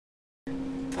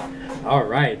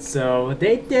Alright, so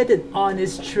they did it on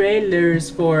his trailers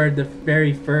for the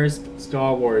very first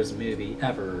Star Wars movie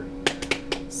ever.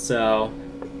 So,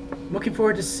 looking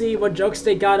forward to see what jokes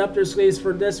they got up their sleeves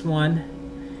for this one.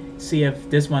 See if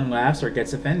this one laughs or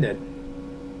gets offended.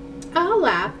 I'll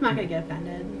laugh. I'm not gonna get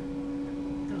offended.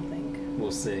 I don't think.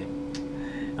 We'll see.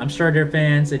 I'm sure they're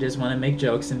fans, they just want to make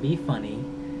jokes and be funny.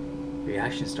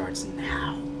 Reaction starts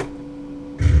now.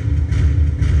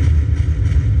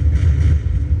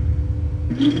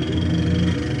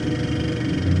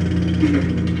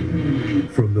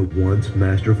 From the once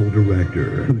masterful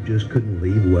director who just couldn't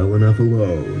leave well enough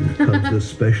alone comes the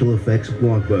special effects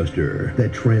blockbuster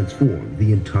that transformed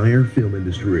the entire film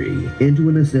industry into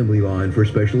an assembly line for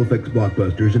special effects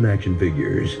blockbusters and action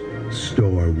figures.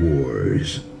 Star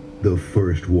Wars. The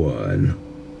first one.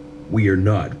 We are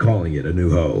not calling it A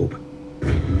New Hope.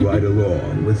 Ride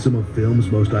along with some of film's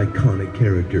most iconic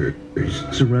characters,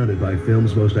 surrounded by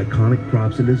film's most iconic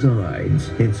props and designs,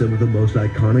 in some of the most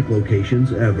iconic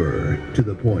locations ever, to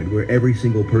the point where every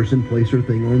single person, place, or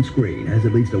thing on screen has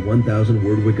at least a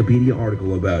 1,000-word Wikipedia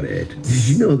article about it. Did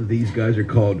you know that these guys are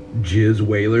called Jizz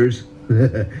Whalers?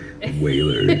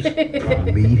 Whalers.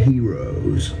 Meet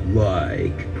heroes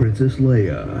like Princess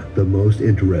Leia, the most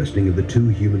interesting of the two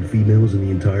human females in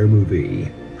the entire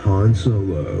movie. Han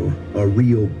Solo, a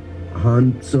real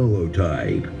Han Solo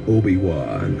type.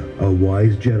 Obi-Wan, a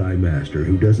wise Jedi Master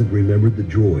who doesn't remember the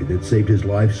droid that saved his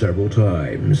life several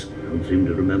times. Don't seem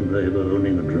to remember ever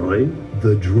owning a droid.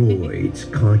 The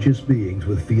droids, conscious beings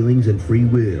with feelings and free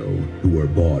will, who are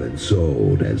bought and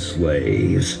sold as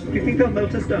slaves. Do you think they'll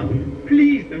melt us down?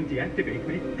 Please don't deactivate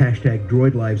me. Hashtag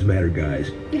Droid Lives Matter, guys.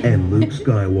 And Luke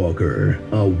Skywalker,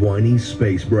 a whiny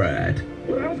space brat.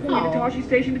 Well, I was going to Tashi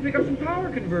Station to pick up some power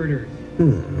converters.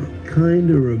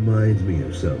 Kinda reminds me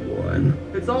of someone.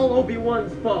 It's all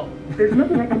Obi-Wan's fault. There's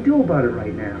nothing I can do about it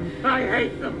right now. I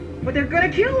hate them. But they're gonna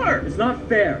kill her! It's not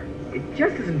fair. It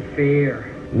just isn't fair.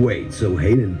 Wait, so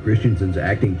Hayden Christensen's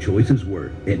acting choices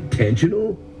were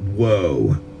intentional?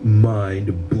 Whoa.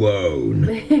 Mind blown.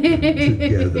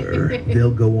 Together, they'll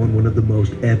go on one of the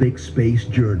most epic space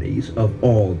journeys of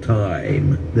all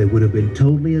time. They would have been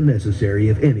totally unnecessary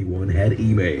if anyone had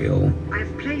email.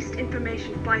 I've placed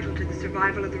information vital to the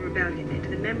survival of the rebellion into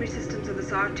the memory systems of the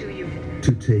SAR-2 unit.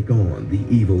 To take on the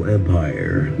evil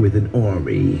empire with an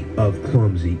army of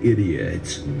clumsy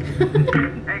idiots.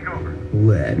 Take over.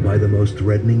 Led by the most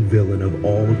threatening villain of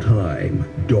all time,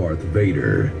 Darth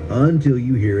Vader. Until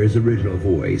you hear his original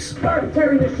voice. Start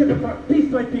tearing this ship apart piece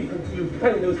by piece until you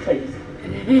find those tapes.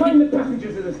 Find the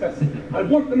passengers of this vessel. I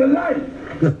want them alive.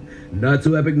 Not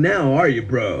so epic now, are you,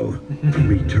 bro?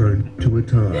 Return to a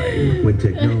time when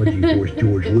technology forced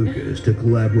George Lucas to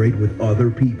collaborate with other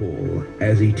people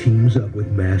as he teams up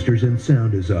with masters in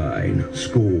sound design,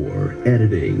 score,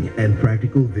 editing, and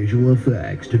practical visual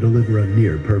effects to deliver a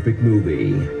near-perfect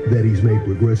movie that he's made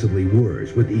progressively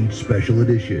worse with each special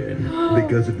edition.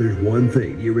 Because if there's one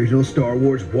thing the original Star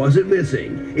Wars wasn't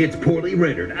missing, it's poorly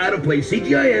rendered, out-of-place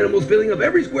CGI animals filling up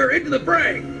every square inch of the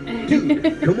frame.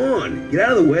 Dude, come on, get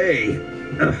out of the way.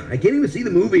 I can't even see the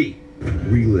movie.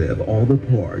 Relive all the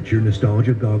parts your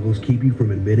nostalgia goggles keep you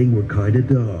from admitting were kinda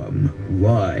dumb.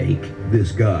 Like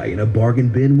this guy in a bargain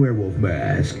bin werewolf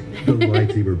mask, the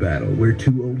lightsaber battle where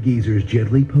two old geezers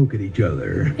gently poke at each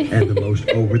other, and the most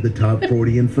over-the-top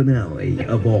Freudian finale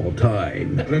of all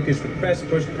time. Luke is the best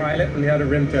push pilot in the Outer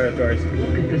Rim territories.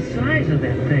 Look at the size of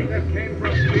that thing. That came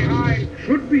from behind.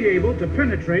 Should be able to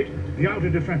penetrate the outer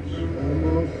defense.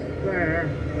 Almost there.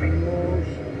 Almost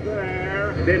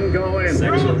there. It didn't go in.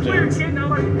 Sexual jokes.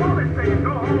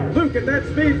 Luke, at that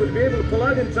speed, would you be able to pull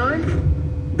out in time?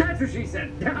 That's what she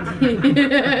said.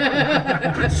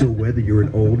 So whether you're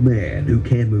an old man who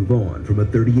can't move on from a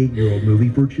 38-year-old movie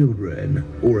for children,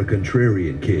 or a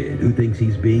contrarian kid who thinks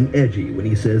he's being edgy when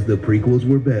he says the prequels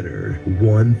were better,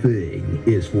 one thing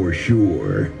is for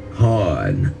sure.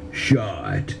 Han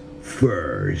shot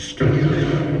first.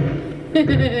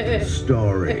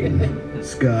 Starring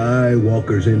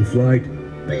Skywalker's in Flight,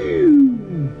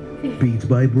 Beats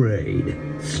by Braid,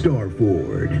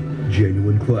 Starford,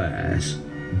 Genuine Class,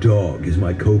 Dog is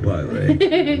my co-pilot,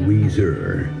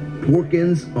 Weezer,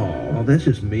 Porkins, aw, that's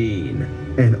just mean,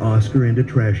 and Oscar and a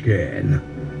trash can,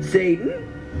 Satan,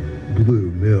 Blue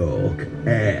Milk,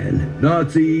 and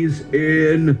Nazis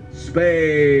in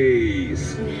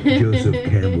Space, Joseph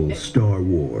Campbell's Star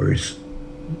Wars.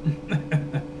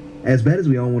 As bad as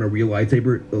we all want a real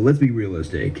lightsaber, let's be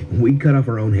realistic. We'd cut off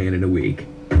our own hand in a week.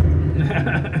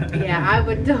 Yeah, I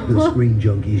would The don't. screen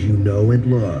junkies you know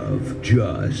and love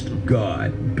just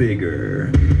got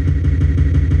bigger.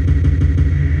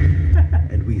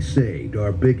 And we saved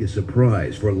our biggest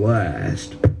surprise for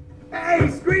last. Hey,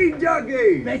 Screen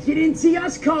Junkie! Bet you didn't see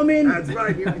us coming. That's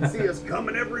right, you can see us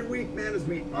coming every week, man, as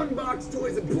we unbox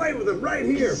toys and play with them right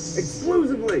here,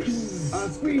 exclusively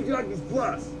on Screen Junkies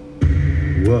Plus.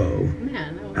 Whoa.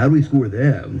 Man, How do we score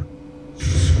them?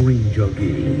 Screen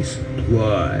Junkies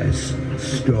Plus,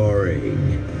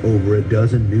 starring over a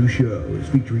dozen new shows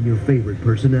featuring your favorite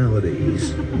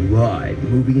personalities, live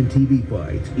movie and TV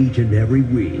fights each and every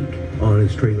week,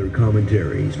 honest trailer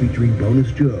commentaries featuring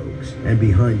bonus jokes and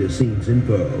behind-the-scenes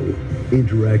info,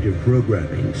 interactive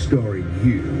programming starring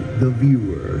you, the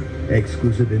viewer,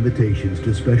 exclusive invitations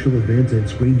to special events and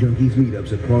Screen Junkies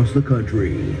meetups across the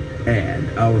country, and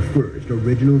our first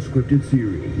original scripted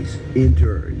series,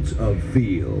 Interns of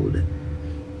Field.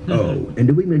 Oh, and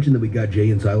did we mention that we got Jay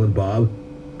and Silent Bob?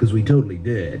 Because we totally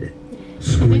did.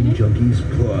 Screen Junkies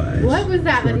Plus. What was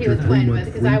that Start he your was playing with?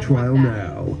 3-month Because I free trial want that.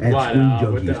 now at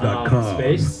What, with the screenjunkies.com.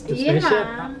 the Yeah. spaceship?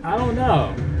 I don't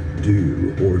know.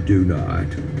 Do or do not.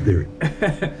 There.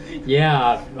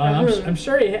 Yeah, I'm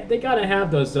sure they gotta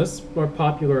have those. Those more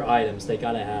popular items, they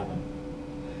gotta have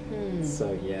them.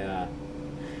 So yeah,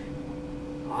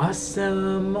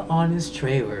 awesome, honest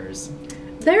trailers.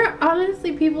 There are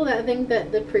honestly people that think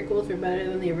that the prequels were better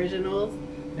than the originals.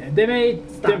 There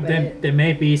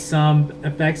may be some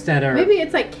effects that are Maybe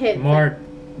it's like kids. more.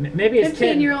 Maybe it's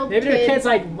 15-year-old Maybe they're kids. kids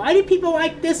like, why do people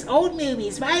like this old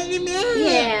movies? Why do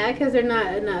they? Yeah, because they're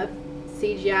not enough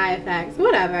CGI effects.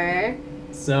 Whatever.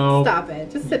 So Stop it.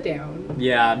 Just sit down.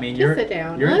 yeah, I mean, Just sit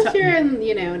down. You're Unless you're an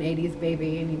 80s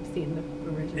baby and you've seen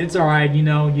the original. It's all right. You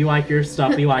know, you like your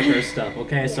stuff. We like our stuff.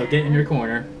 Okay, so get in your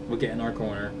corner. We'll get in our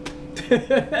corner.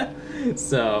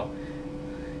 So,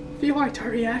 if you liked our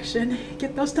reaction,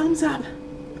 get those thumbs up.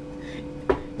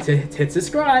 Hit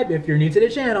subscribe if you're new to the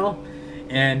channel,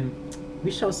 and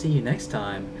we shall see you next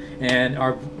time. And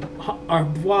our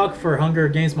vlog for Hunger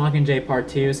Games Mockingjay Part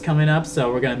 2 is coming up,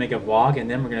 so we're gonna make a vlog and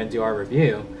then we're gonna do our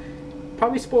review.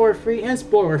 Probably spoiler free and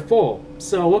spoiler full.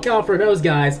 So look out for those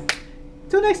guys.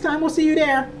 Till next time, we'll see you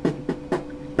there.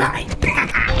 Bye.